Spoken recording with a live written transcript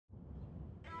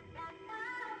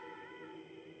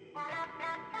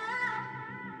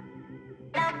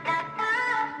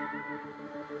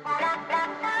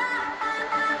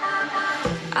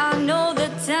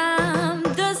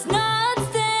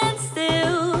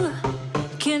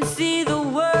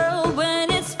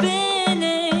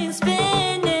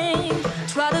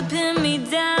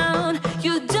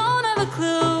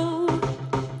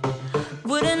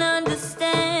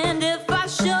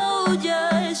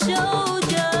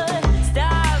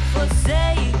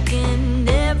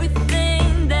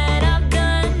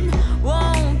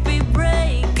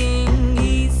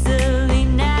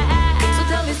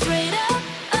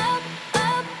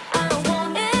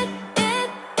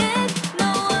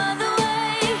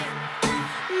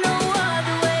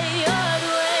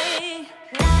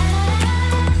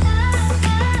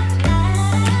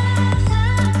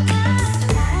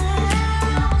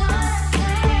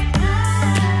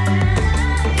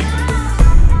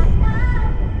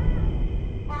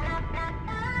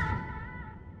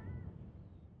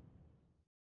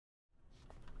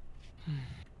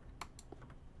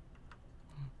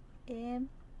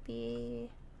Impy.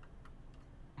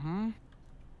 Hmm?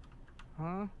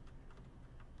 Huh?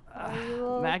 Are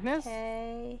you Magnus?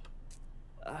 okay?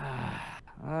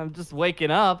 I'm just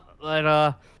waking up,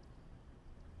 but,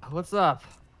 what's up?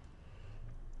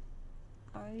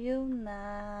 Are you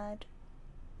mad?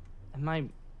 Am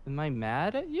I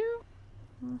mad at you?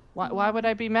 Mm-hmm. Why would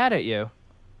I be mad at you?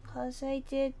 'Cause I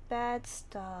did bad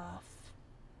stuff.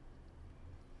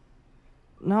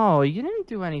 No, you didn't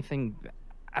do anything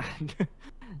bad.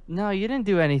 No, you didn't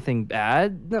do anything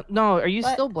bad. No, are you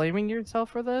still blaming yourself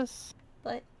for this?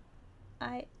 But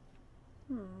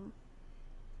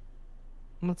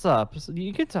What's up?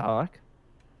 You can talk.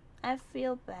 I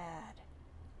feel bad.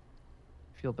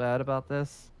 Feel bad about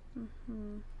this?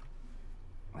 Mm-hmm.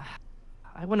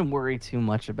 I wouldn't worry too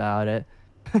much about it.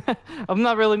 I'm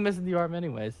not really missing the arm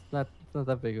anyways. It's not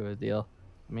that big of a deal.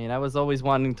 I mean, I was always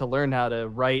wanting to learn how to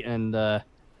write and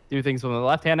do things with my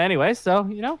left hand anyway, so,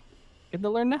 you know, get to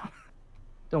learn now.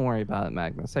 Don't worry about it,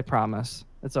 Magnus. I promise.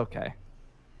 It's okay.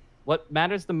 What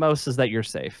matters the most is that you're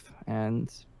safe.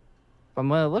 And from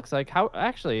what it looks like,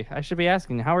 actually, I should be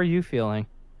asking, how are you feeling?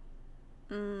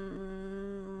 A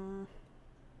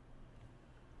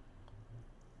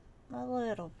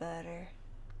little better.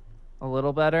 A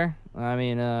little better? I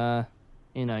mean,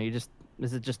 you know,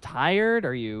 is it just tired?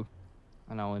 Are you,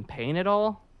 I don't know, in pain at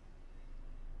all?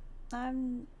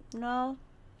 No,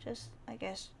 just, I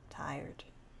guess, tired.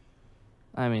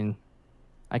 I mean,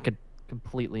 I could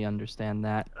completely understand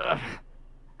that. Ugh.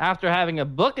 After having a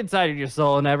book inside of your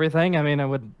soul and everything, I mean, it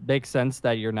would make sense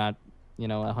that you're not, you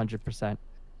know, 100%.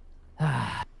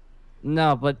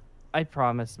 No, but I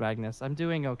promise, Magnus, I'm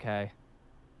doing okay.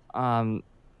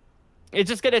 It's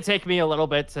just gonna take me a little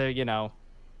bit to, you know,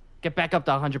 get back up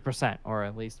to 100%, or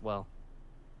at least, well,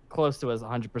 close to as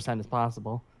 100% as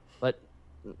possible. But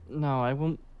no, I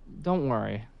won't. Don't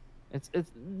worry.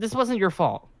 This wasn't your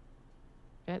fault.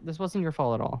 Okay, this wasn't your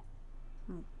fault at all.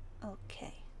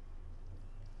 Okay.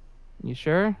 You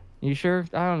sure? You sure?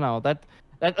 I don't know.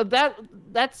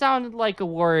 That sounded like a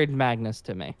worried Magnus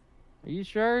to me. Are you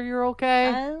sure you're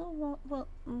okay?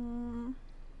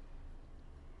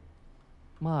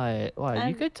 What?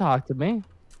 You could talk to me.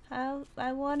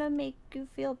 I want to make you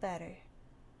feel better.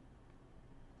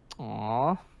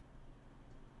 Aw.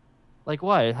 Like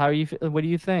what? How are you? What do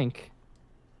you think?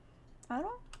 I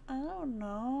don't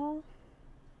know.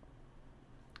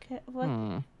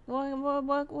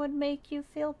 What would make you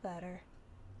feel better?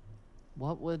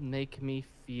 What would make me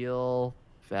feel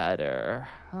better?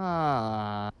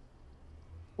 Huh.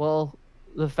 Well,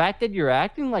 the fact that you're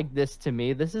acting like this to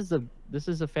me, this is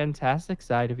a fantastic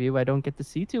side of you I don't get to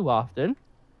see too often.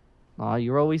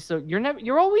 You're always so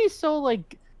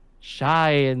like shy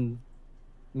and,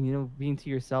 you know, being to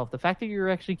yourself. The fact that you're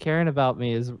actually caring about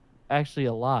me is actually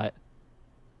a lot.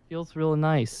 Feels real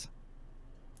nice.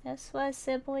 That's what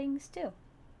siblings do.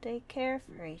 They care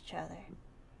for each other.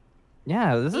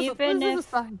 Yeah, this is a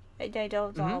sign. They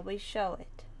don't always show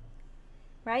it.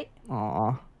 Right?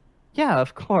 Aw. Yeah,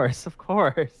 of course, of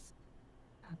course.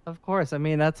 Of course. I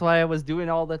mean, that's why I was doing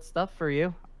all that stuff for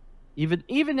you.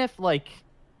 Even if, like,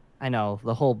 I know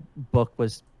the whole book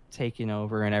was taking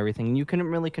over and everything, and you couldn't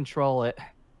really control it.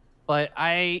 But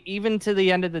even to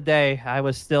the end of the day, I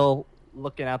was still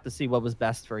looking out to see what was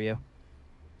best for you.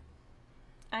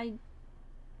 I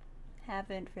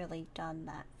haven't really done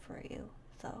that for you,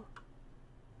 so.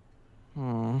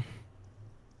 I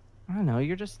don't know.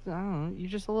 You're just a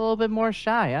little bit more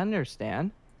shy. I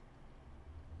understand.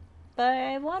 But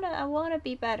I wanna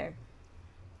be better.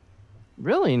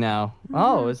 Really now?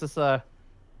 Oh, is this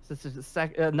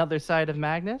another side of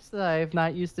Magnus that I have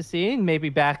not used to seeing? Maybe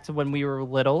back to when we were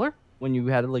littler, when you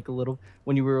had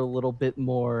when you were a little bit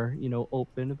more, you know,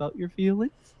 open about your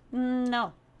feelings.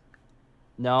 No.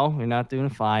 No, you're not doing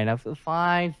fine. I feel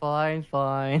fine. I'm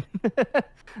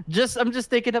just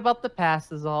thinking about the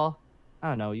past is all. I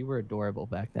don't know. You were adorable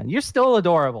back then. You're still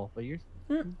adorable, but you're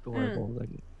adorable. Like,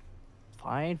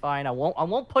 fine. I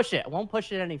won't push it. I won't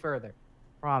push it any further.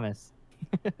 Promise.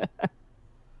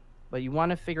 But you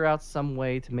want to figure out some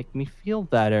way to make me feel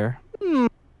better. You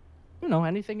know,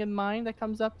 anything in mind that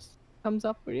comes up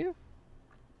for you?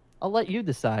 I'll let you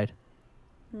decide.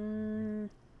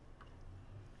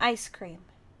 Ice cream.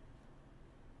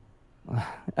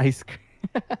 Ice cream.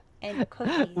 And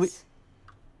cookies.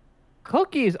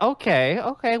 Cookies.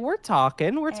 Okay. We're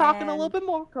talking a little bit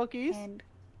more cookies. And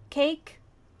cake.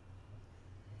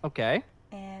 Okay.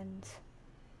 And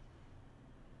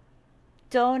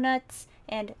donuts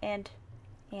and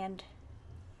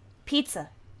pizza.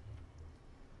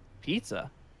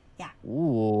 Pizza? Yeah.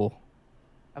 Ooh. I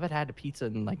haven't had a pizza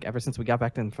in, like, ever since we got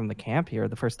back from the camp here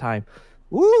the first time.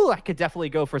 Ooh, I could definitely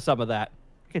go for some of that.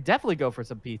 I could definitely go for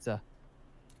some pizza.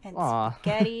 And Aw.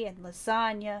 spaghetti and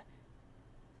lasagna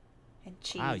and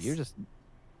cheese. Wow,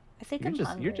 I think I'm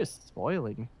hungry. you're just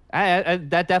spoiling me.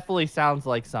 That definitely sounds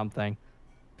like something.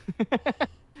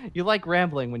 You like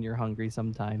rambling when you're hungry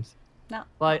sometimes. No.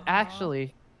 But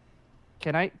actually,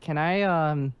 can I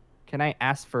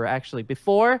ask for actually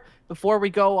before we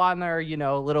go on our,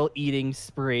 little eating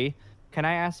spree, can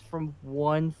I ask for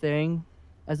one thing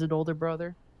as an older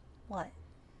brother? What?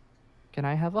 Can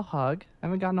I have a hug? I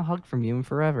haven't gotten a hug from you in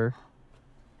forever.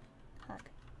 Hug.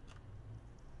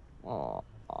 Oh.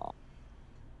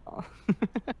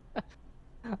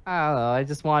 I don't know. I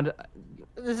just want.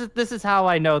 This is how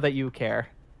I know that you care.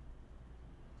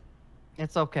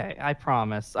 It's okay. I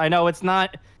promise. I know it's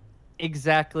not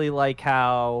exactly like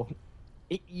how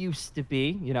it used to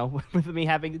be, with me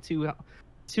having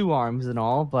two arms and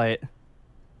all, but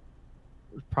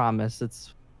promise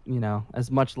it's, as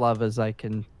much love as I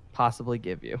can possibly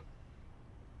give you.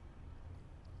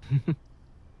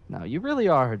 No, you really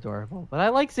are adorable, but I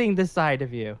like seeing this side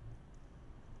of you.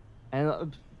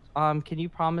 And can you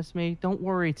promise me? Don't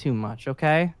worry too much,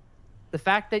 okay? The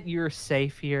fact that you're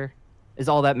safe here is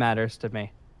all that matters to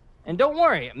me. And don't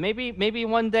worry, maybe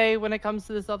one day when it comes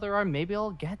to this other arm, maybe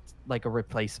I'll get like a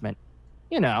replacement.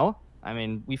 I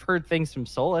mean, we've heard things from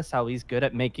Solus how he's good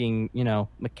at making,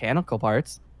 mechanical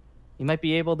parts. He might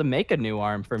be able to make a new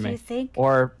arm for me. Do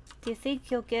you think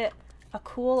you'll get a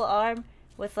cool arm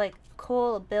with like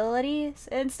cool abilities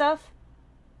and stuff?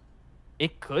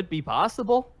 It could be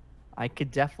possible. I could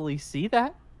definitely see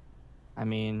that. I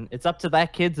mean, it's up to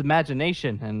that kid's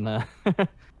imagination, and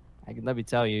let me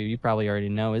tell you, you probably already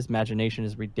know his imagination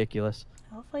is ridiculous.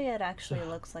 Hopefully it actually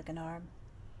looks like an arm.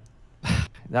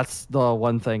 That's the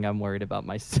one thing I'm worried about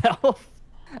myself.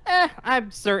 I'm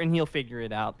certain he'll figure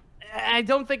it out. I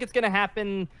don't think it's gonna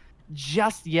happen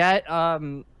just yet.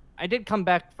 I did come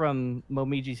back from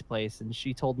Momiji's place, and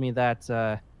she told me that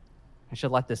I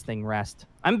should let this thing rest.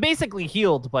 I'm basically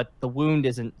healed, but the wound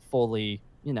isn't fully,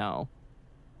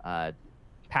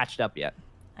 patched up yet.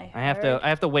 I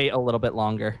have to wait a little bit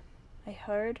longer. I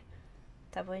heard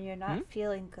that when you're not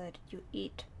feeling good, you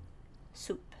eat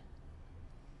soup.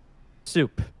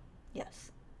 Soup?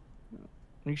 Yes.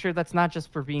 Are you sure that's not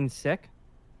just for being sick?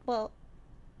 Well,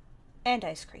 and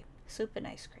ice cream. Soup and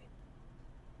ice cream.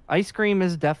 Ice cream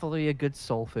is definitely a good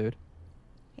soul food.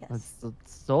 Yes.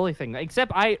 That's the only thing.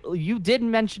 Except you did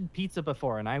mention pizza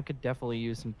before, and I could definitely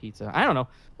use some pizza. I don't know.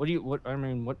 What do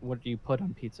you put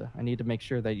on pizza? I need to make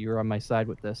sure that you're on my side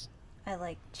with this. I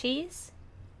like cheese.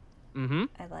 Mm-hmm.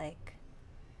 I like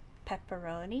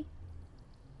pepperoni.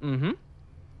 Mm-hmm.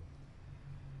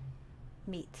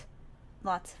 Meat.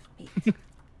 Lots of meat.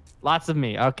 Lots of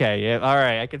meat. Okay, yeah, all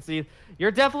right. I can see you're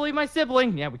definitely my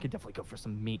sibling. Yeah, we could definitely go for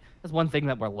some meat. That's one thing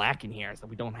that we're lacking here is that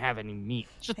we don't have any meat.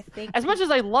 As much as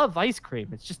I love ice cream,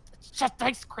 it's just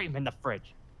ice cream in the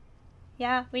fridge.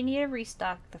 Yeah, we need to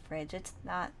restock the fridge. It's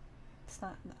not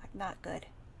good.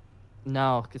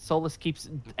 No, because Solus keeps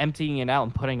emptying it out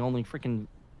and putting only freaking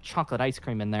chocolate ice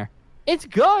cream in there. It's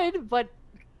good, but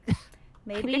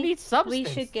maybe it needs substance.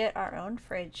 We should get our own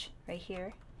fridge right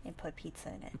here and put pizza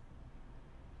in it.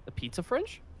 The pizza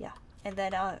fridge? Yeah, and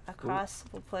then across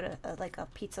we'll put a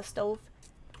pizza stove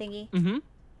thingy.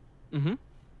 Mm-hmm. Mm-hmm.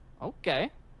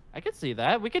 Okay, I could see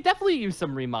that. We could definitely use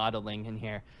some remodeling in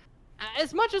here.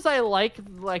 As much as I like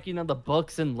the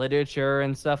books and literature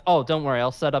and stuff. Oh, don't worry,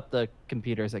 I'll set up the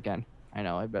computers again. I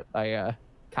know. I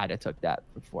kind of took that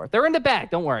before. They're in the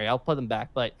back. Don't worry, I'll put them back.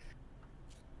 But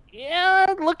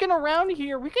yeah, looking around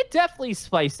here, we could definitely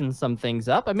spice in some things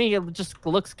up. I mean, it just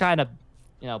looks kind of,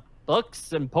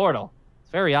 books and portal.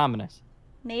 It's very ominous.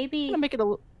 Maybe. I'm gonna make it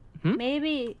a.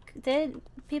 Maybe did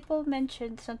people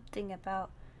mention something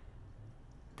about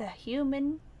the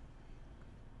human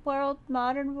world,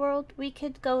 modern world? We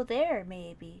could go there,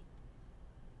 maybe.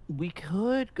 We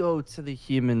could go to the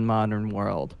human modern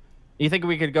world. You think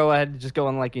we could go ahead and just go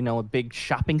on a big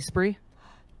shopping spree?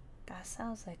 That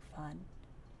sounds like fun.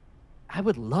 I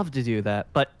would love to do that,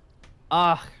 but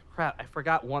crap, I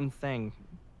forgot one thing.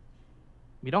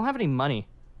 We don't have any money.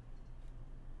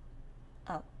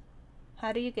 Oh.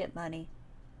 How do you get money?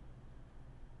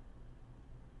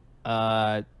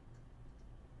 The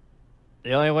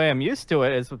only way I'm used to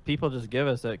it is when people just give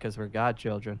us it because we're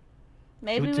godchildren.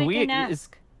 Maybe we can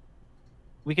ask.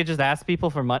 We could just ask people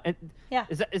for money. Yeah.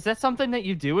 Is that something that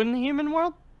you do in the human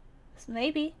world?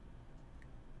 Maybe.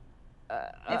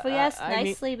 If we ask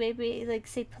nicely, maybe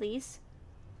say please.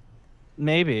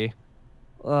 Maybe.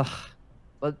 Ugh.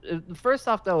 But first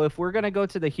off, though, if we're gonna go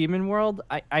to the human world,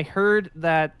 I heard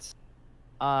that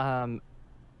dog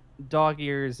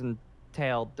ears and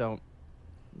tail don't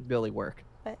really work.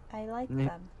 But I like Mm.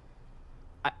 them.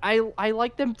 I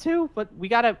like them too, but we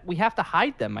have to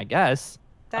hide them, I guess.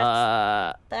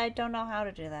 I don't know how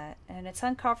to do that, and it's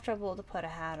uncomfortable to put a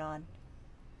hat on.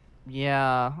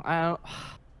 Yeah, I'll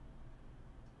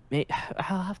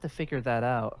have to figure that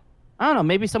out. I don't know.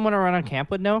 Maybe someone around our camp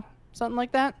would know something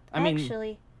like that.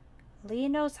 Actually, Lee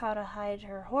knows how to hide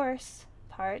her horse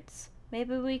parts.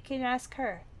 Maybe we can ask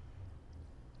her.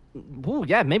 Ooh,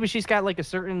 yeah, maybe she's got like a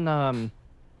certain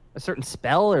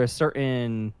spell or a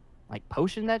certain like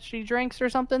potion that she drinks or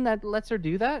something that lets her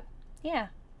do that. Yeah.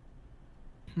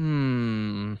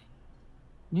 You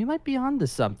might be onto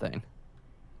something.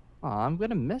 Oh, I'm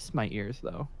gonna miss my ears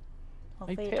though.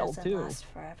 Hopefully it tail, doesn't too. last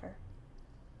forever.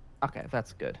 Okay,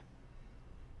 that's good.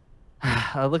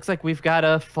 Looks like we've got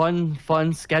a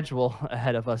fun schedule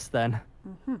ahead of us then.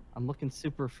 Mm-hmm. I'm looking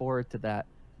super forward to that.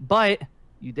 But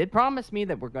you did promise me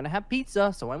that we're gonna have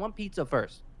pizza, so I want pizza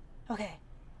first. Okay.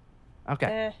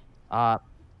 Okay.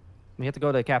 We have to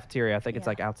go to the cafeteria. I think it's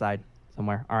like outside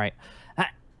somewhere. All right.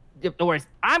 No worries.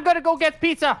 I'm gonna go get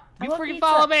pizza. You freaking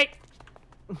follow me.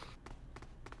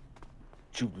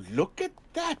 You look at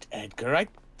that, Edgar. I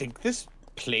think this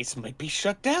place might be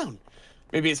shut down.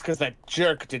 Maybe it's because that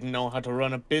jerk didn't know how to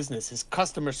run a business. His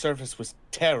customer service was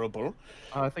terrible.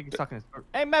 I think he's talking to...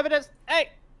 Hey, Demigods! Hey!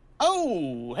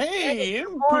 Oh, hey!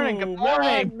 Good morning, good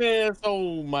morning. Madness.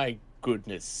 Oh, my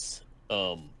goodness.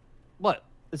 What?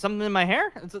 Is something in my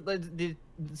hair?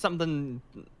 Something...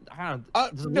 I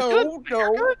don't know.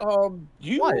 No.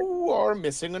 You are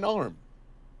missing an arm.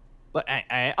 But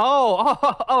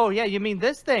oh, yeah, you mean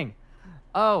this thing?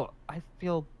 Oh, I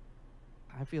feel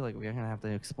like we're gonna have to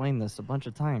explain this a bunch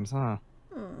of times, huh?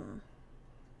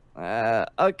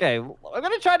 Okay, I'm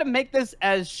gonna try to make this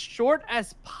as short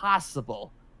as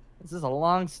possible. This is a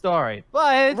long story,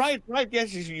 but Right,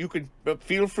 yes, you can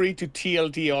feel free to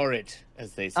TLDR it,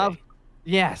 as they say.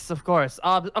 Yes, of course.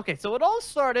 Okay, so it all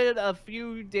started a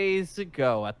few days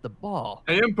ago at the ball.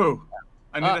 Hey, Impu,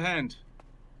 I need a hand.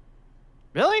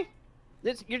 Really?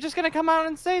 You're just gonna come out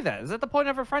and say that? Is that the point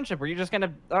of our friendship? Or you're just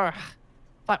gonna?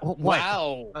 What?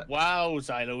 Wow,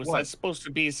 Xylo. Is that supposed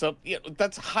to be some? Yeah,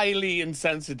 that's highly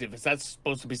insensitive. Is that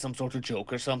supposed to be some sort of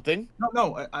joke or something?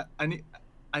 No.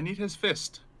 I need his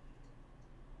fist.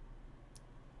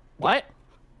 What?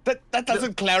 That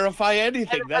doesn't clarify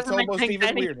anything. That's almost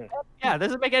even weirder. Yeah,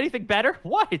 doesn't make anything better.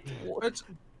 What?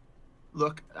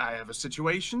 Look, I have a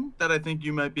situation that I think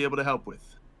you might be able to help with.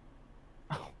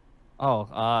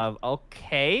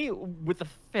 Okay. With the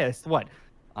fist, what?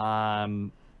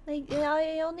 Like,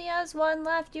 he only has one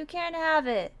left. You can't have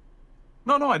it.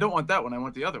 No, I don't want that one. I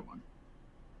want the other one.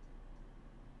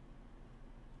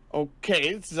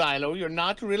 Okay, Xylo, you're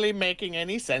not really making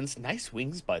any sense. Nice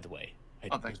wings, by the way.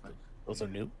 Oh, thanks, man. Those are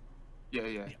new? Yeah.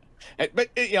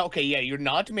 You're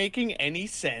not making any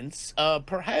sense.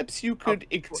 Perhaps you could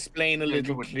explain a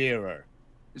little clearer.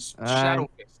 It's Shadow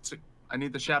Fist. I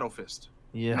need the Shadow Fist.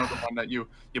 Yeah. You know, the one that you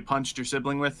punched your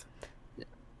sibling with?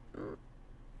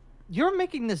 You're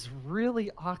making this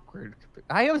really awkward.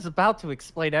 I was about to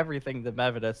explain everything to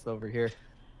Mevidus over here.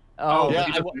 He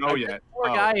doesn't know yet. Poor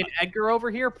guy and Edgar over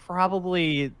here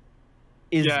probably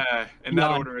is... Yeah, in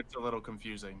that order, it's a little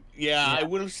confusing. Yeah, I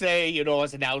will say,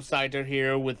 as an outsider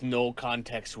here with no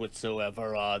context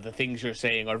whatsoever, the things you're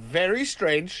saying are very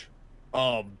strange.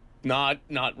 Not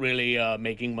really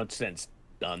making much sense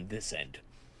on this end.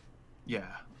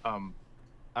 Yeah,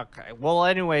 Okay, well,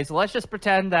 anyways, let's just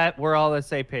pretend that we're all on the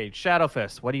same page.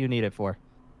 Shadowfist, what do you need it for?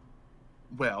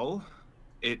 Well,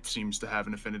 it seems to have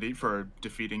an affinity for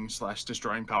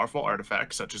defeating/destroying powerful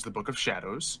artifacts, such as the Book of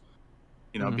Shadows.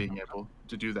 Being able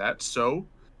to do that. So,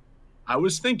 I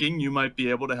was thinking you might be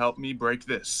able to help me break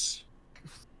this.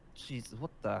 Jesus,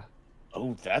 what the...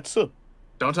 Oh, that's a...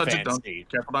 Don't touch it,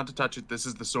 careful not to touch it. This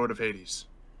is the Sword of Hades.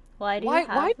 Why do you have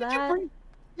that?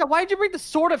 Why did you bring the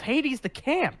Sword of Hades to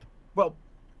camp? Well,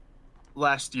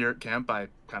 last year at camp, I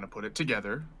kind of put it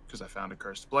together, because I found a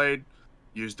cursed blade,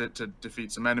 used it to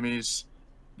defeat some enemies,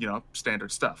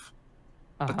 standard stuff.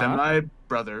 But then my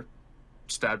brother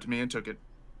stabbed me and took it,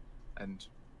 and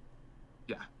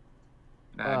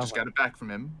I just got it back from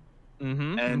him.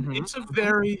 It's a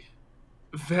very,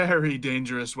 very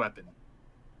dangerous weapon.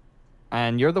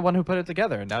 And you're the one who put it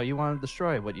together, and now you want to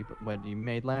destroy what you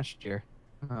made last year.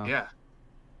 Oh. Yeah.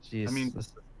 Jeez. I mean,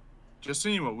 just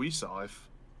seeing what we saw, if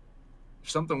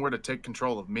something were to take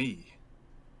control of me,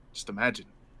 just imagine.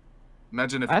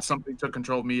 Imagine if something took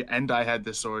control of me and I had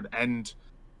this sword and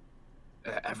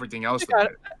everything else.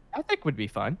 I think would be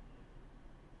fun.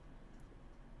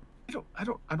 I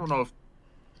don't know if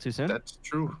too soon. That's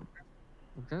true.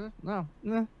 Okay. No.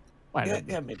 Why Yeah, not?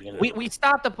 yeah, maybe a We little. we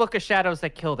stopped the Book of Shadows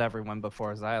that killed everyone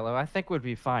before, Xylo. I think we'd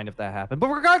be fine if that happened. But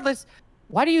regardless,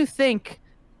 why do you think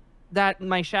that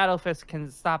my Shadow Fist can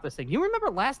stop this thing? You remember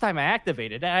last time I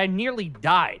activated it, I nearly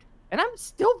died, and I'm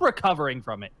still recovering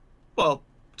from it. Well,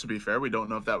 to be fair, we don't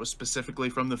know if that was specifically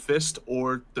from the fist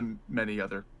or the many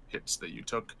other hits that you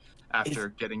took after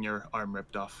getting your arm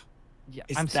ripped off. Yeah,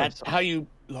 Is I'm that so how you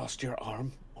lost your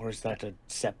arm, or is that a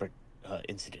separate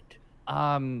incident?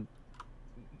 sorry.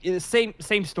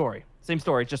 Same story. Same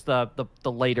story. Just the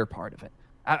later part of it.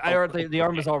 The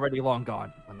arm was already long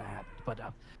gone when that happened. But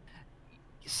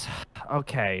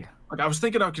okay. Like, I was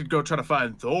thinking I could go try to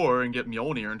find Thor and get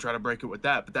Mjolnir and try to break it with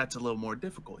that, but that's a little more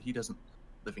difficult. He doesn't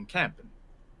live in camping.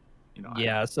 You know,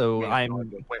 Yeah. So we have no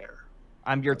idea where.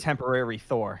 I'm your temporary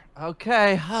Thor.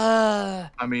 Okay. I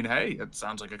mean, hey, it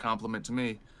sounds like a compliment to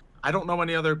me. I don't know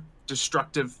any other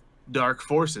destructive dark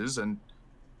forces, and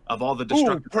of all the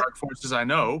destructive dark forces I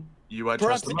know, I trust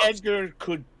Perhaps the most. Edgar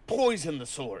could poison the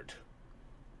sword.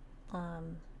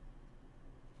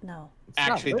 No.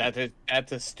 Actually,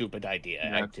 that's a stupid idea.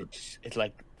 Yeah. It's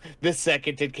like the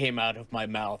second it came out of my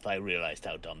mouth, I realized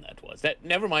how dumb that was.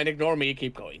 Never mind. Ignore me.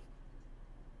 Keep going.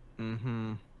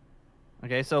 Mm-hmm.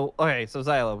 Okay, so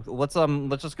Xylo,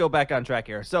 let's just go back on track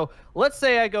here. So let's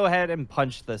say I go ahead and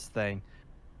punch this thing.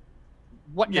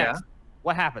 What next?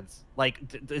 What happens? Like,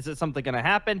 is it something gonna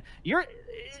happen? Isn't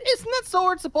that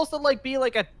sword supposed to like be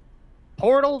like a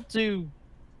portal to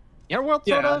your world?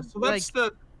 Sort of? So that's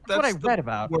like, that's what I the read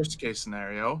about. worst case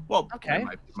scenario. Well, Okay, it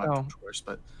might be much worse,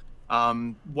 but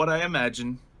what I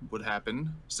imagine would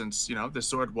happen, since this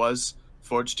sword was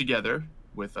forged together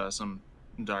with some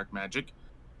dark magic,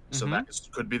 so that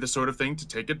could be the sort of thing to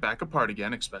take it back apart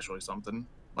again, especially something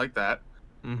like that.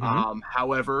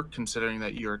 However, considering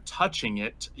that you're touching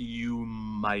it, you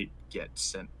might get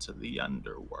sent to the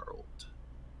underworld,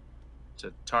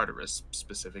 to Tartarus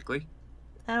specifically.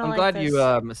 I'm glad you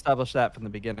established that from the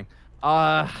beginning.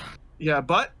 Yeah,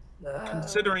 but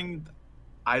considering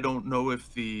I don't know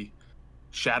if the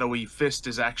shadowy fist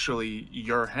is actually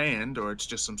your hand or it's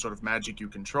just some sort of magic you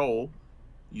control,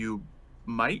 you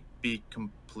might be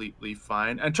completely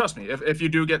fine. And trust me, if you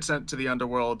do get sent to the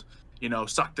underworld,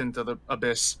 sucked into the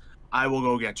abyss, I will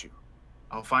go get you.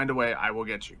 I'll find a way. I will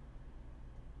get you.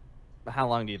 How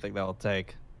long do you think that'll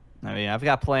take? I mean, I've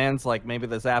got plans like maybe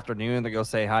this afternoon to go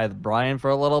say hi to Brian for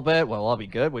a little bit. Well, I'll be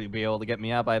good. Will you be able to get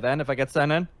me out by then if I get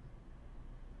sent in?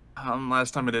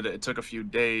 Last time I did it, it took a few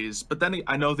days. But then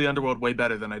I know the underworld way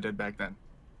better than I did back then.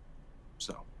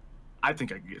 So, I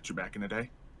think I can get you back in a day.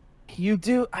 You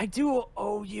do? I do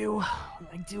owe you.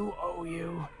 I do owe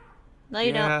you. No,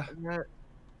 you don't.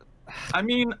 I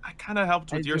mean, I kind of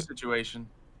helped with your situation.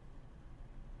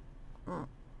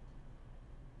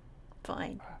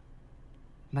 Fine.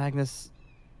 Magnus,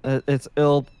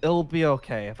 it'll be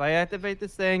okay if I activate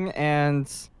this thing,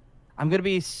 and I'm gonna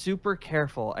be super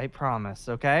careful. I promise.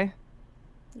 Okay.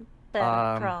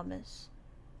 Better promise.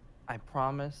 I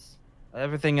promise.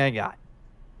 Everything I got.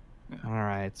 Yeah. All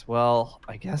right. Well,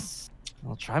 I guess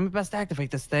I'll try my best to activate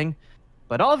this thing,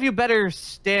 but all of you better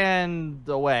stand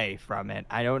away from it.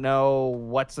 I don't know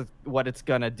what it's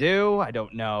gonna do. I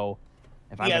don't know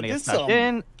if I'm gonna get sucked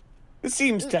in. This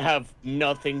seems to have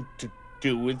nothing to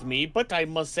do with me, but I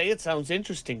must say it sounds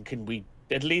interesting. Can we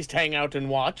at least hang out and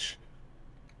watch?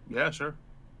 Yeah, sure.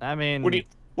 I mean,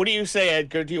 what do you say,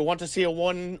 Edgar? Do you want to see a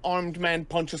one-armed man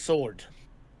punch a sword?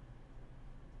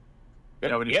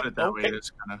 Yeah, when you put it that way,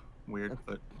 it's kind of weird,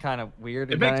 but kind of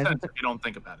weird. It makes sense if you don't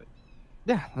think about it.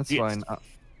 Yeah, that's fine.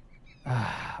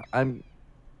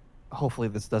 Hopefully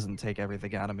this doesn't take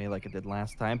everything out of me like it did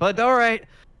last time. But all right,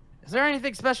 is there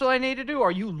anything special I need to do,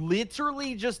 or you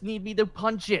literally just need me to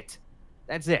punch it?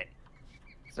 That's it.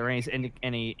 Is there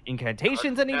any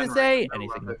incantations I need to say?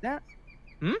 Anything like that?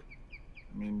 I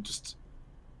mean,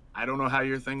 I don't know how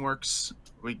your thing works.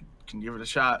 We can give it a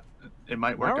shot. It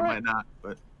might work, it might not,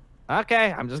 but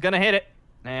okay, I'm just gonna hit it.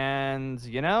 And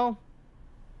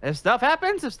if stuff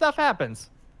happens,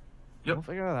 Yep. We'll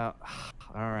figure it out.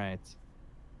 All right.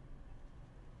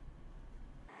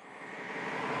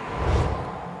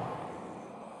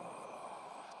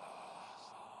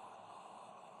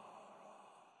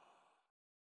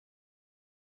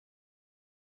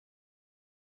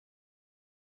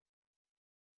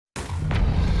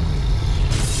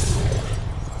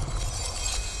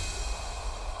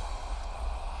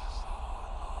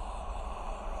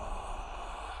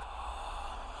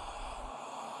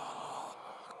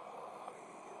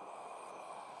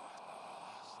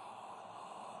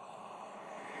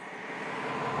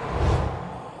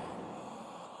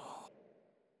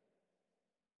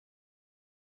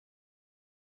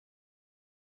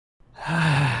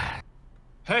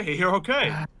 Hey, you're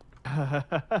okay.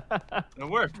 It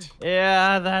worked.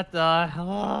 Yeah, that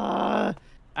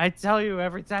I tell you,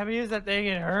 every time I use that thing,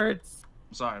 it hurts.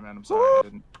 I'm sorry, man. I'm sorry. I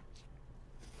didn't.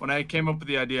 When I came up with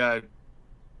the idea, I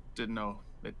didn't know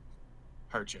it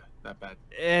hurt you that bad.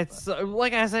 It's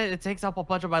like I said, it takes up a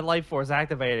bunch of my life force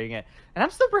activating it, and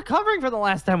I'm still recovering from the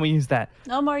last time we used that.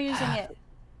 No more using it.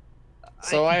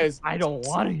 So I don't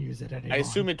want to use it anymore. I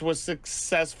assume it was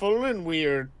successful and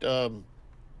we're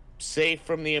safe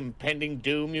from the impending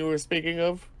doom you were speaking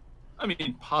of? I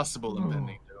mean, possible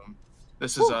impending doom.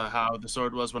 This is how the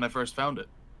sword was when I first found it.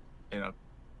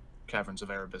 Caverns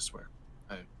of Erebus, where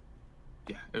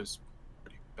yeah, it was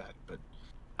pretty bad. But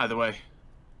either way,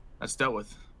 that's dealt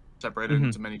with. Separated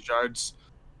into many shards.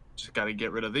 Just got to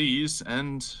get rid of these,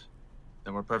 and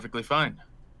then we're perfectly fine.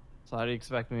 So how do you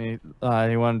expect me?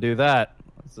 You want to do that?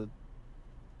 Is it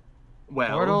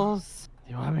Well, portals?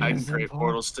 You want me to I can use create them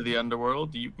portals to the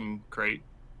underworld. You can create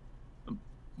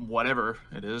whatever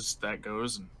it is that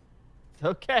goes. And...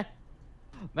 Okay.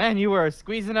 Man, you were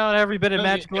squeezing out every bit of No,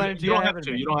 magical energy you don't I have have.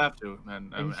 to. You don't have to,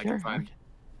 man. Are you I sure? can find. Okay.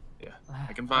 Yeah,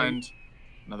 I can find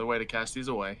another way to cast these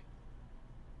away.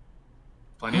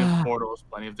 Plenty of portals,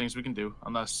 plenty of things we can do,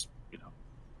 unless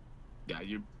yeah,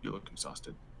 you look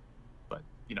exhausted. But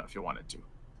if you wanted to,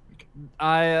 we can.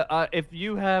 If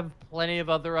you have plenty of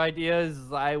other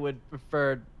ideas, I would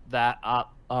prefer that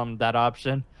that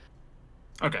option.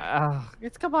 Okay.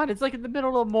 Come on, it's like in the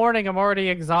middle of the morning. I'm already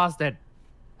exhausted.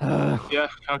 Yeah.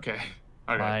 Okay. Okay.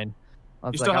 Fine.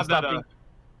 You still have that.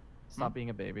 Stop being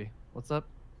a baby. What's up?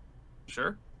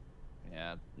 Sure.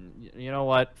 Yeah. You know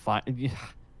what? Fine.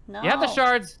 No. You have the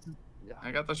shards.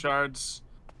 I got the shards.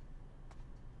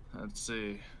 Let's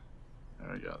see.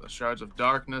 There we go. The shards of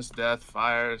darkness, death,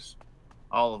 fires,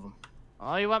 all of them.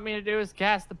 All you want me to do is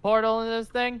cast the portal into this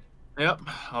thing? Yep.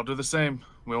 I'll do the same.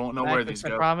 We won't know where these I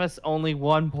go. promise only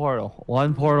one portal.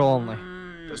 One portal only.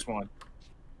 This one.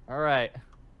 All right.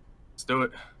 Let's do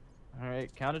it. All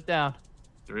right. Count it down.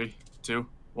 3, 2,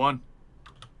 1.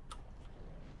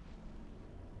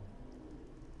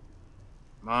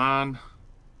 Come on.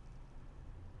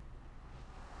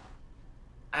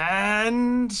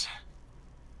 And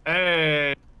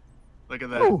hey, look at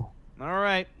that. Ooh. All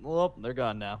right. Well, they're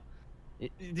gone now. Do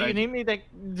you need me to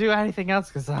do anything else?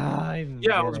 Because I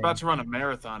was about to run a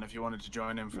marathon if you wanted to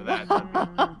join in for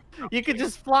that. You could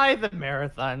just fly the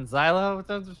marathon,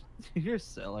 Xylo. You're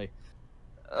silly.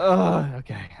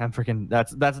 Okay. I'm freaking.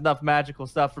 That's enough magical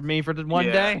stuff for me for one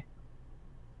day.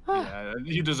 Yeah,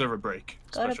 you deserve a break,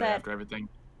 Go to especially bed. after everything.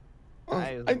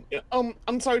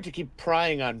 I'm sorry to keep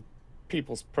prying on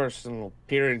people's personal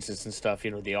appearances and stuff,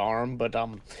 the arm, but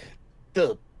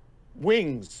the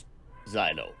wings,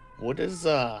 Xylo. What is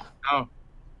that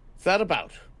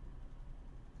about?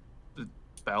 The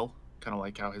spell, kind of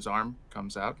like how his arm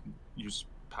comes out, use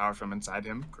power from inside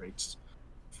him, creates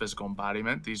physical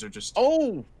embodiment. These are just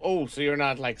so you're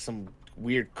not like some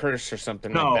weird curse or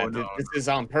something No, like that. no, This is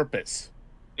on purpose.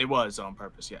 It was on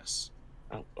purpose, yes.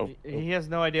 He has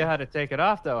no idea how to take it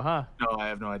off, though, huh? No, I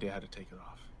have no idea how to take it off.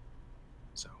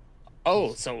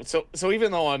 So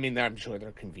even though I'm sure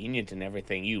they're convenient and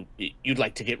everything, you'd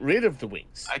like to get rid of the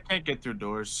wings. I can't get through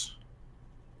doors.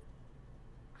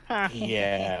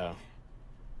 Yeah.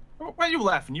 Why are you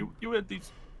laughing? You had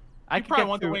these. You probably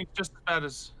want the wings just as bad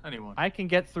as anyone. I can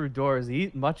get through doors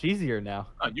much easier now.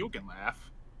 Oh, you can laugh.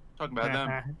 Talking about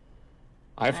them.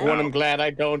 I, for one, am glad I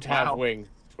don't have wings.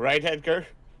 Right, Edgar?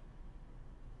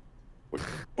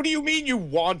 What do you mean you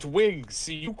want wings?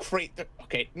 You create the...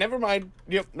 Okay, never mind.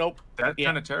 Yep, nope. That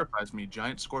kind of terrifies me.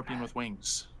 Giant scorpion with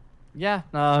wings. Yeah,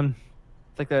 I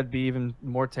think that'd be even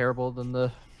more terrible than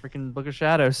the freaking Book of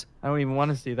Shadows. I don't even want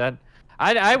to see that.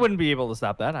 I wouldn't be able to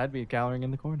stop that. I'd be cowering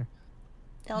in the corner.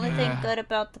 The only thing good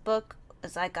about the book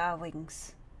is I got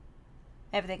wings.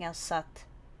 Everything else sucked.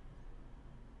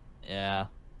 Yeah.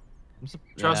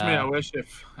 Trust me, I wish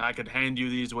if I could hand you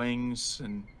these wings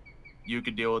and you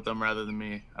could deal with them rather than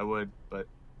me, I would, but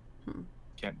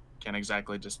can't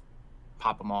exactly just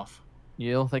pop them off.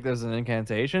 You don't think there's an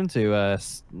incantation to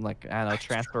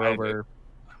transfer over?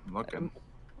 I'm looking.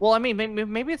 Well, I mean,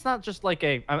 maybe it's not just like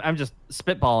I'm just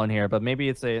spitballing here, but maybe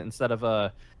it's instead of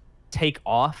a take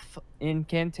off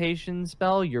incantation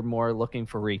spell, you're more looking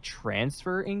for a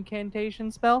transfer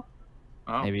incantation spell.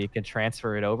 Oh. Maybe you can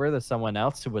transfer it over to someone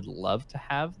else who would love to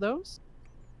have those.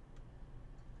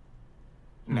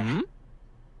 Nah.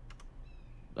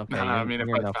 Okay. Nah, I mean,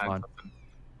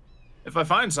 if I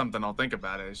find something, I'll think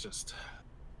about it. It's just,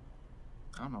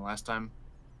 I don't know. Last time,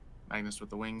 Magnus with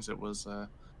the wings, it was.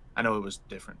 I know it was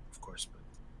different, of course, but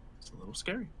it's a little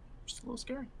scary. Just a little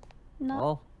scary.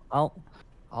 No. Well,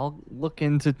 I'll look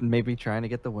into maybe trying to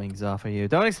get the wings off of you.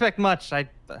 Don't expect much. No,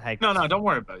 don't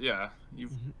worry about it. Yeah, you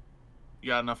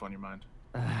got enough on your mind.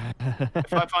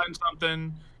 If I find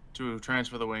something to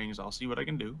transfer the wings, I'll see what I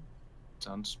can do.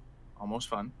 Sounds almost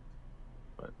fun,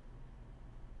 but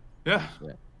yeah.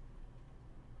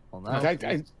 Well,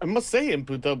 I must say,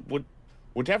 Impu,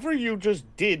 whatever you just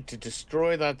did to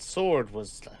destroy that sword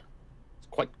was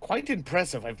quite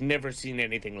impressive. I've never seen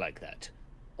anything like that.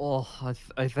 Well,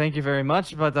 I thank you very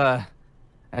much, but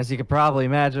as you could probably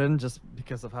imagine, just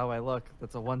because of how I look,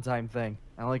 that's a one-time thing.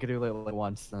 I only could do it like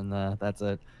once, and that's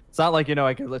it. It's not like,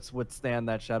 I could withstand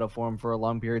that shadow form for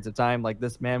long periods of time like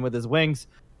this man with his wings.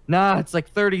 Nah, it's like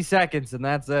 30 seconds, and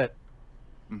that's it.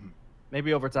 Mm-hmm.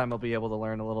 Maybe over time I'll be able to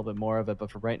learn a little bit more of it, but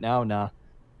for right now, nah.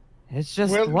 It's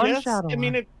just yes, shadow. I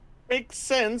mean, it makes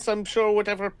sense. I'm sure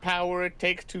whatever power it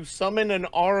takes to summon an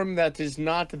arm that is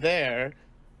not there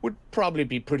would probably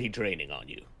be pretty draining on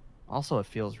you. Also, it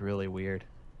feels really weird.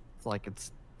 It's like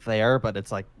it's there, but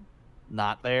it's like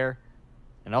not there.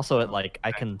 And also,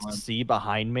 I can see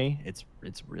behind me. It's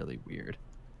really weird.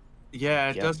 Yeah,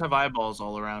 it does have eyeballs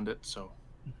all around it, so.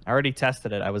 I already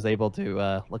tested it. I was able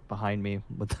to look behind me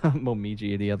with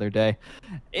Momiji the other day.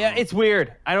 Yeah, it's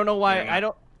weird. I don't know why.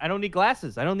 Yeah. I don't need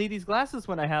glasses. I don't need these glasses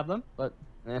when I have them. But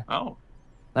oh,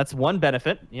 that's one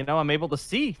benefit. I'm able to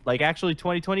see actually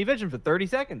 20/20 vision for 30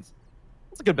 seconds.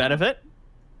 That's a good benefit.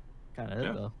 Kind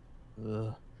of though.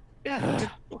 Ugh. Yeah,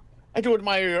 I do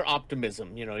admire your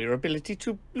optimism. Your ability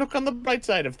to look on the bright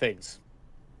side of things.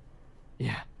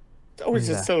 Yeah. It's always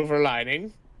a silver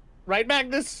lining, right,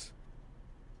 Magnus?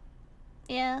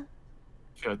 Yeah.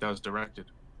 I feel like that was directed.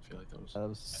 That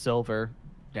was silver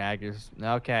daggers.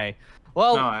 Okay.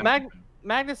 Well,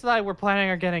 Magnus and I were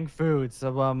planning on getting food,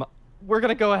 so we're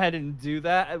gonna go ahead and do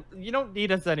that. You don't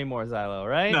need us anymore, Xylo,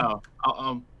 right? No.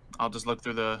 I'll just look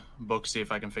through the book, see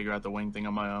if I can figure out the wing thing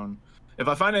on my own. If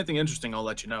I find anything interesting, I'll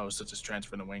let you know, such as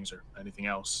transferring the wings or anything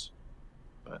else.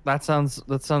 But that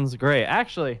sounds great.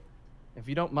 Actually, if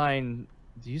you don't mind,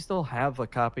 do you still have a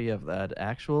copy of that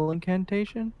actual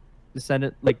incantation? To send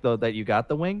it that you got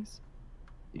the wings?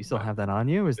 Do you still have that on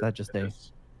you, or is that just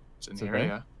it's in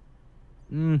here,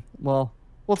 yeah. Well,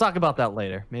 we'll talk about that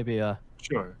later. Maybe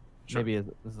sure. Maybe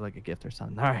this is like a gift or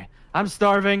something. All right, I'm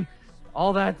starving.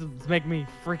 All that is making me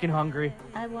freaking hungry.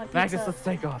 I want pizza. Magnus, let's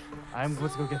take off.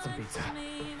 Let's go get some pizza.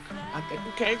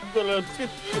 Okay,